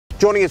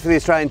Joining us for the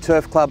Australian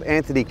Turf Club,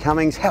 Anthony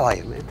Cummings. How are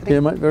you, Anthony?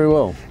 Yeah, mate, very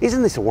well.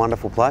 Isn't this a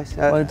wonderful place?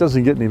 Well, it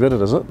doesn't get any better,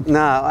 does it? No,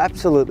 I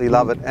absolutely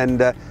love it. And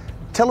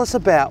tell us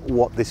about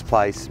what this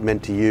place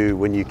meant to you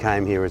when you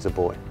came here as a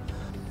boy.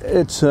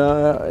 It's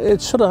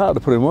sort of hard to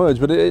put in words,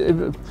 but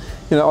you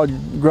know,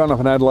 I'd grown up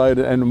in Adelaide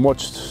and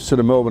watched sort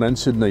of Melbourne and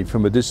Sydney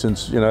from a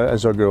distance, you know,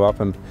 as I grew up,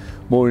 and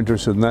more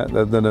interested in that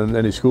than in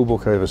any school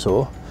book I ever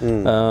saw.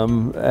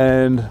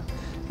 And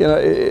you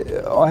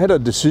know, I had a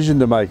decision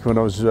to make when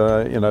I was,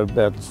 you know,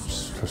 about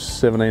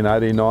 17,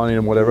 18, 19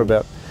 and whatever,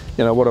 about,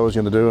 you know, what I was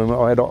going to do. And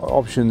I had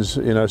options,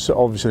 you know, so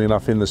obviously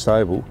enough in the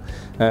stable.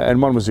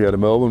 And one was to go to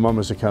Melbourne, one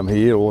was to come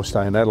here or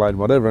stay in Adelaide and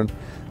whatever. And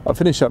I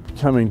finished up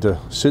coming to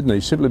Sydney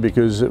simply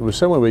because it was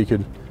somewhere where you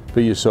could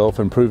be yourself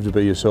and prove to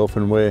be yourself,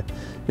 and where,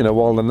 you know,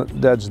 while the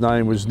Dad's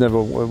name was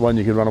never one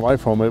you could run away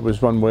from, it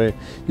was one where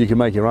you could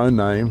make your own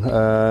name,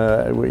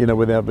 you know,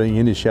 without being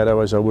in his shadow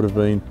as I would have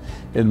been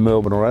in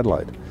Melbourne or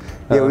Adelaide.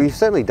 Yeah, well, you've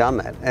certainly done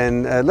that,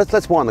 and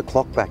let's wind the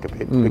clock back a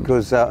bit,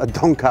 because at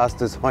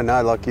Doncaster's, I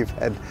know, like, you've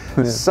had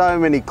so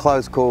many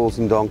close calls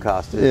in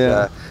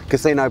Doncaster's.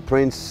 Casino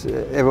Prince,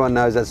 everyone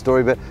knows that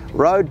story, but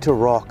Road to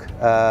Rock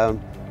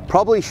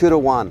probably should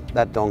have won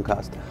that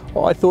Doncaster.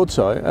 Well, I thought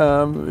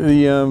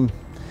so.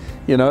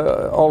 You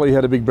know, Ollie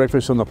had a big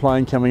breakfast on the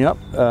plane coming up,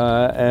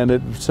 and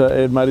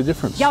it made a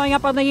difference. Going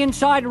up on the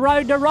inside,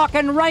 Road to Rock,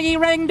 and Rangi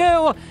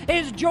Rangdu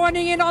is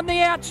joining in on the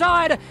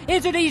outside.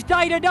 Is it his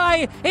day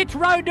today? It's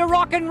Road to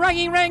Rock and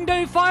Rangi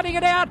Rangdu fighting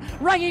it out.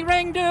 Rangi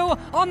Rangdu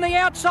on the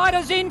outside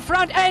is in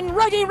front, and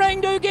Rangi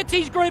Rangdu gets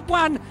his Group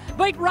 1.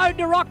 Beat Road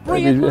to Rock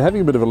brilliant.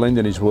 Having a bit of a lend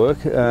in his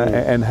work,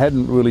 and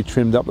hadn't really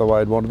trimmed up the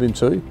way I'd wanted him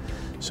to.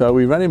 So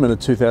we ran him in a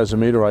 2,000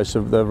 metre race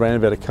that ran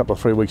about a couple of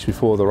 3 weeks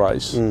before the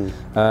race. And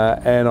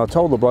I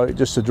told the bloke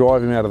just to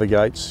drive him out of the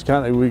gates.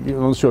 I'm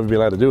not sure if he'd be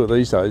allowed to do it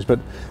these days, but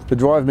to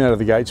drive him out of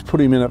the gates,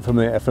 put him in it from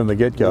the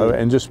get-go,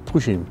 and just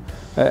push him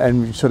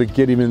and sort of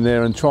get him in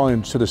there and try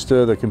and sort of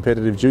stir the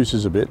competitive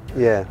juices a bit.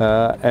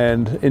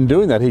 And in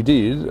doing that he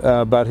did,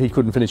 but he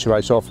couldn't finish the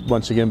race off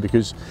once again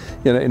because,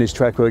 you know, in his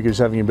track work he was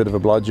having a bit of a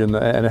bludgeon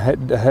and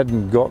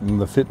hadn't gotten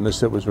the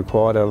fitness that was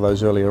required out of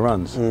those earlier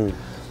runs.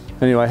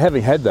 Anyway,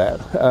 having had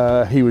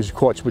that, he was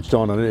quite switched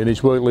on in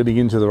his work leading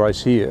into the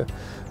race here.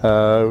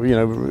 You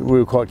know, we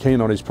were quite keen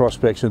on his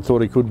prospects and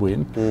thought he could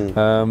win.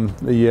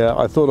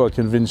 I thought I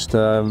convinced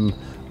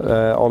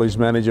Ollie's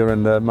manager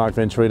and Mark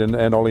Van Treat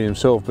and Ollie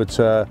himself, but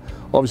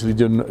obviously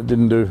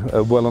didn't do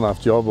a well enough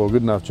job or a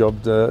good enough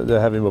job to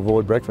have him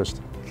avoid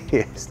breakfast.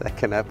 Yes, that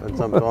can happen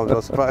sometimes, I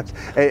suppose.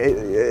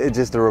 It's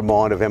just a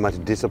reminder of how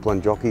much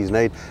discipline jockeys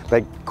need.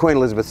 But Queen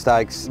Elizabeth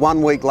Stakes,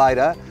 1 week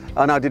later,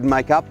 I know I didn't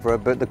make up for it,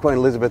 but the Queen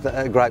Elizabeth,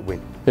 a great win.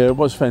 Yeah, it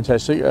was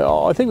fantastic.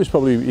 I think it was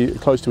probably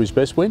close to his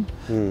best win.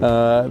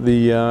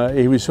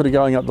 He was sort of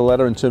going up the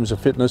ladder in terms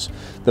of fitness.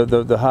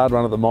 The hard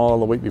run at the mile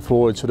the week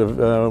before, it sort of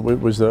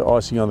was the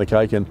icing on the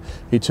cake, and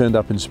he turned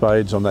up in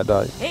spades on that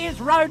day. Here's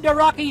Road to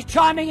Rock, he's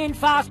chiming in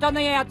fast on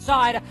the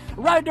outside.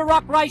 Road to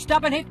Rock raced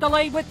up and hit the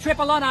lead with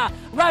Triple Honour.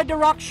 Road to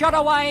Rock shot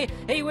away.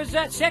 He was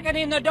second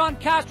in the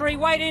Doncaster. He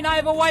weighed in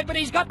overweight, but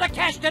he's got the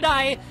cash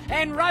today.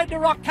 And Road to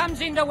Rock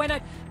comes in to win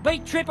it.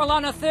 Beat Triple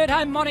Honour, third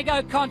home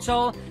Monaco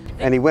Consul.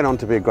 And he went on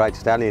to be a great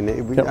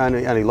stallion. We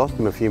only lost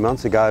him a few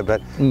months ago,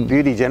 but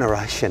Beauty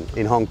Generation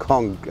in Hong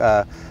Kong,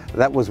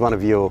 that was one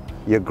of your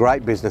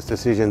great business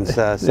decisions,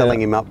 selling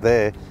him up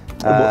there.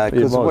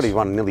 Because what, he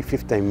won nearly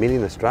 15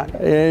 million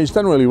Australian. Yeah, he's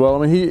done really well.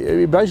 I mean,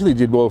 he basically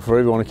did well for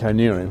everyone who came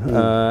near him.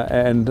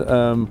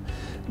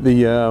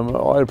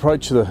 I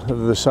approached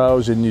the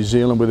sales in New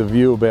Zealand with a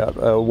view about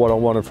what I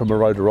wanted from a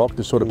Road to Rock,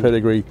 the sort of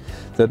pedigree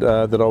that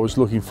I was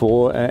looking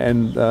for,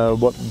 and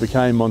what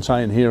became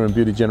Montaigne here and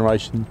Beauty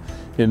Generation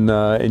in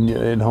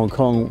Hong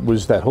Kong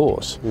was that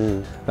horse.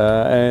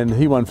 And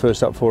he won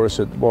first up for us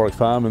at Warwick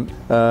Farm, and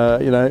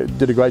you know,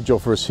 did a great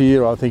job for us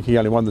here. I think he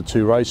only won the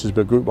 2 races,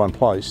 but Group 1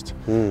 placed.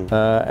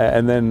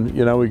 And then,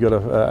 you know, we got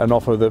an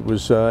offer that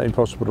was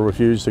impossible to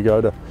refuse to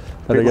go to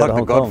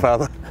Hong Kong.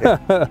 Godfather.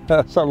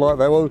 Something like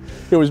that. Well,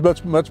 it was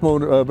much more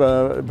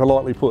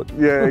politely put.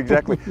 Yeah,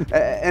 exactly.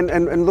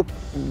 and look,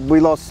 we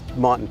lost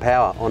Might and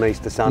Power on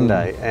Easter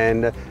Sunday,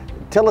 and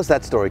tell us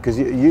that story, because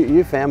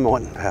you found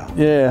Might and Power.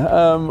 Yeah,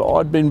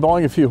 I'd been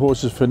buying a few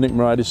horses for Nick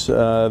Moratis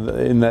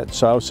in that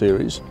sale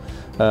series,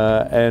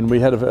 and we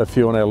had a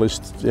few on our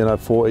list, you know,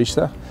 for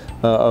Easter,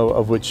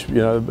 of which, you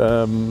know,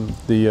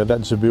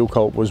 that Zabeel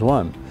colt was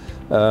one.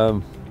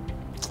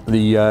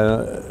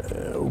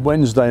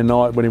 Wednesday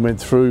night when he went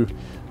through,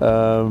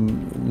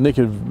 Nick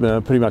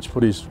had pretty much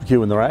put his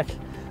cue in the rack,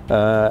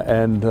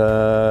 and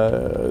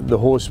the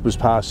horse was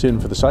passed in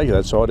for the sake of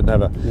that. So I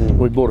didn't have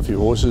we bought a few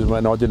horses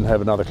and I didn't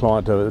have another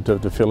client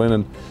to fill in,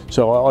 and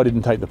so I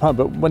didn't take the punt.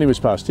 But when he was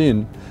passed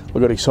in, I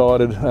got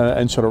excited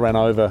and sort of ran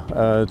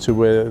over to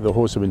where the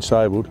horse had been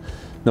stabled.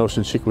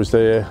 Nelson Schick was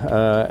there,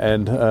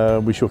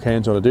 and we shook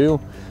hands on a deal,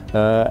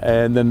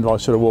 and then I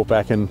sort of walked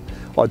back, and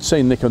I'd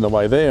seen Nick on the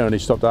way there, and he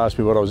stopped to ask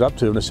me what I was up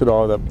to, and I said,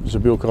 oh, that was a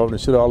Bill Colt, and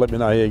he said, oh, let me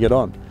know how you get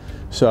on.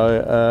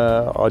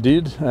 So I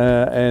did,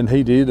 and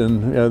he did,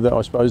 and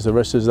I suppose the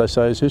rest, as they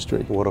say, is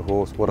history. What a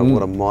horse! What a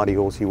mighty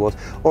horse he was.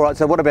 All right.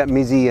 So what about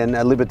Mizzy and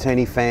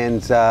Libertini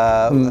fans?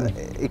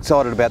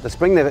 Excited about the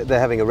spring? They're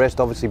having a rest,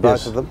 obviously,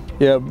 both of them.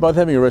 Yeah, both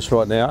having a rest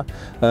right now.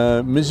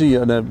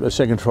 Mizzy in a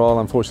second trial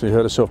unfortunately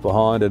hurt herself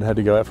behind and had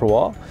to go out for a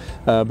while,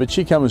 but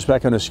she comes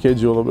back on a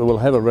schedule that we'll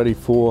have her ready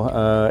for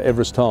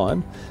Everest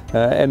time,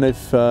 and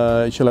if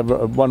she'll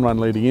have one run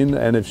leading in,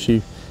 and if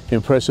she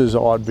impresses,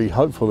 I'd be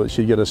hopeful that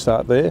she'd get a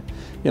start there.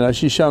 You know,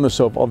 she's shown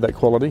herself of that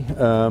quality. You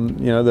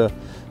know,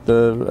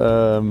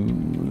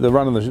 the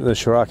run of the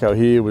Scirocco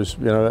here was,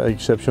 you know,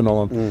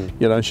 exceptional, and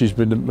you know, she's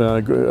been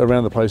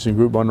around the place in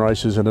Group 1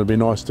 races, and it'd be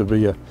nice to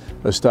be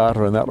a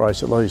starter in that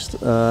race at least.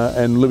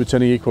 And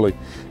Libertini equally,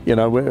 you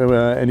know,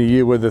 in a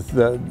year where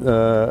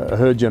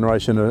her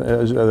generation,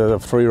 the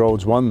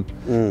 3-year-olds won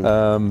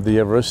the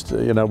Everest,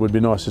 you know, it would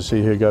be nice to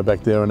see her go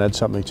back there and add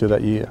something to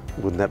that year.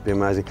 Wouldn't that be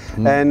amazing?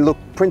 And look,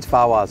 Prince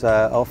Fawaz,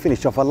 I'll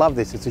finish off. I love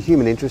this. It's a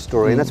human interest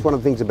story, and that's one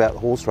of the things about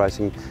horse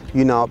racing.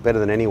 You know it better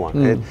than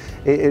anyone.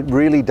 It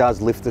really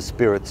does lift the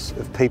spirits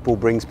of people,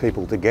 brings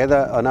people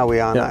together. I know we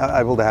aren't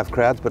able to have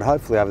crowds, but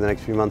hopefully over the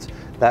next few months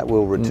that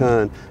will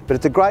return. But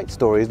it's a great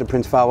story, isn't it,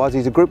 Prince Fawaz?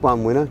 He's a Group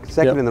 1 winner,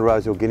 second in the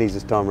Rosehill Guineas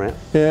this time round.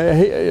 Yeah,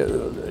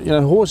 you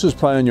know, horses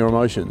play on your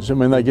emotions. I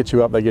mean, they get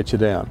you up, they get you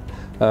down.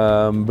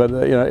 But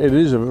you know, it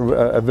is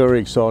a very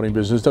exciting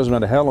business. It doesn't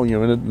matter how long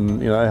you're in it,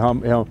 and you know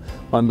how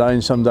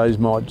mundane some days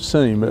might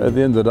seem. But at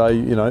the end of the day,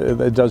 you know,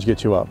 it does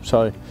get you up.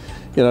 So,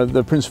 you know,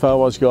 the Prince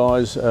Fawaz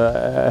guys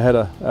had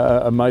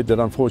a mate that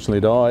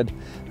unfortunately died,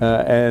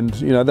 and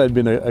you know, they'd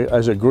been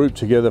as a group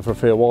together for a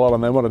fair while,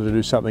 and they wanted to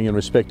do something in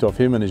respect of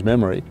him and his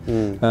memory,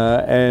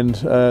 and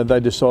they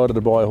decided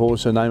to buy a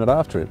horse and name it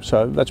after him.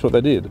 So that's what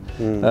they did.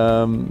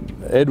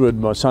 Edward,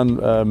 my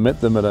son, met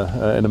them at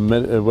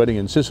a wedding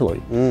in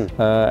Sicily,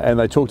 and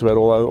they talked about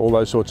all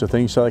those sorts of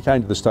things. So they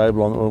came to the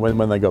stable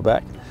when they got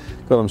back,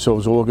 got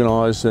themselves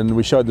organised, and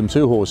we showed them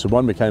 2 horses.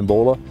 One became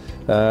Baller,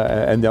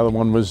 and the other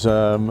one was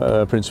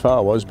Prince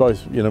Fawaz.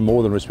 Both, you know,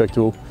 more than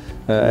respectable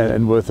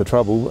and worth the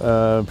trouble.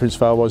 Prince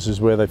Fawaz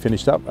is where they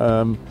finished up,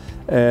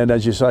 and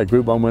as you say,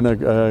 Group 1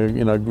 winner,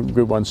 you know,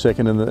 Group 1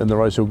 second in the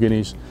Rosehill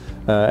Guineas,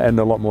 and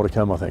a lot more to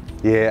come, I think.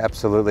 Yeah,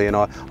 absolutely, and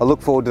I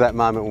look forward to that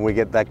moment when we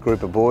get that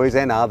group of boys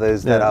and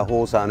others that are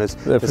horse owners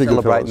to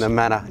celebrate in the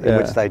manner in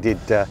which they did.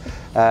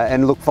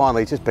 And look,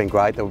 finally, it's just been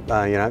great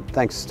that, you know,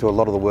 thanks to a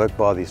lot of the work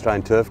by the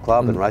Australian Turf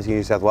Club and Racing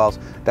New South Wales,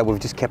 that we've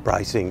just kept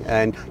racing,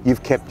 and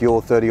you've kept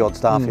your 30-odd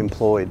staff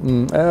employed.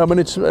 I mean,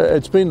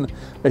 it's been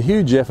a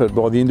huge effort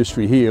by the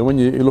industry here. When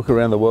you look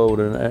around the world,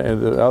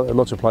 and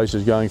lots of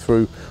places going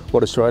through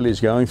what Australia is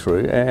going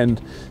through,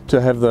 and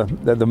to have the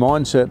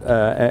mindset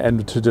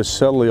and to just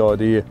sell the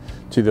idea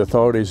to the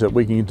authorities that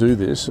we can do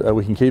this,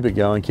 we can keep it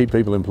going, keep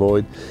people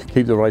employed,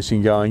 keep the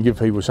racing going, give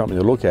people something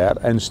to look at,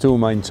 and still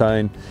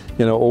maintain,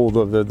 you know, all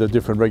the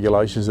different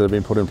regulations that have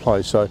been put in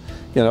place. So,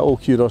 you know, all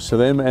kudos to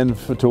them, and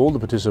to all the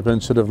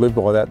participants that have lived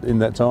by that in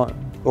that time.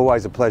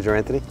 Always a pleasure,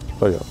 Anthony.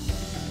 Pleasure.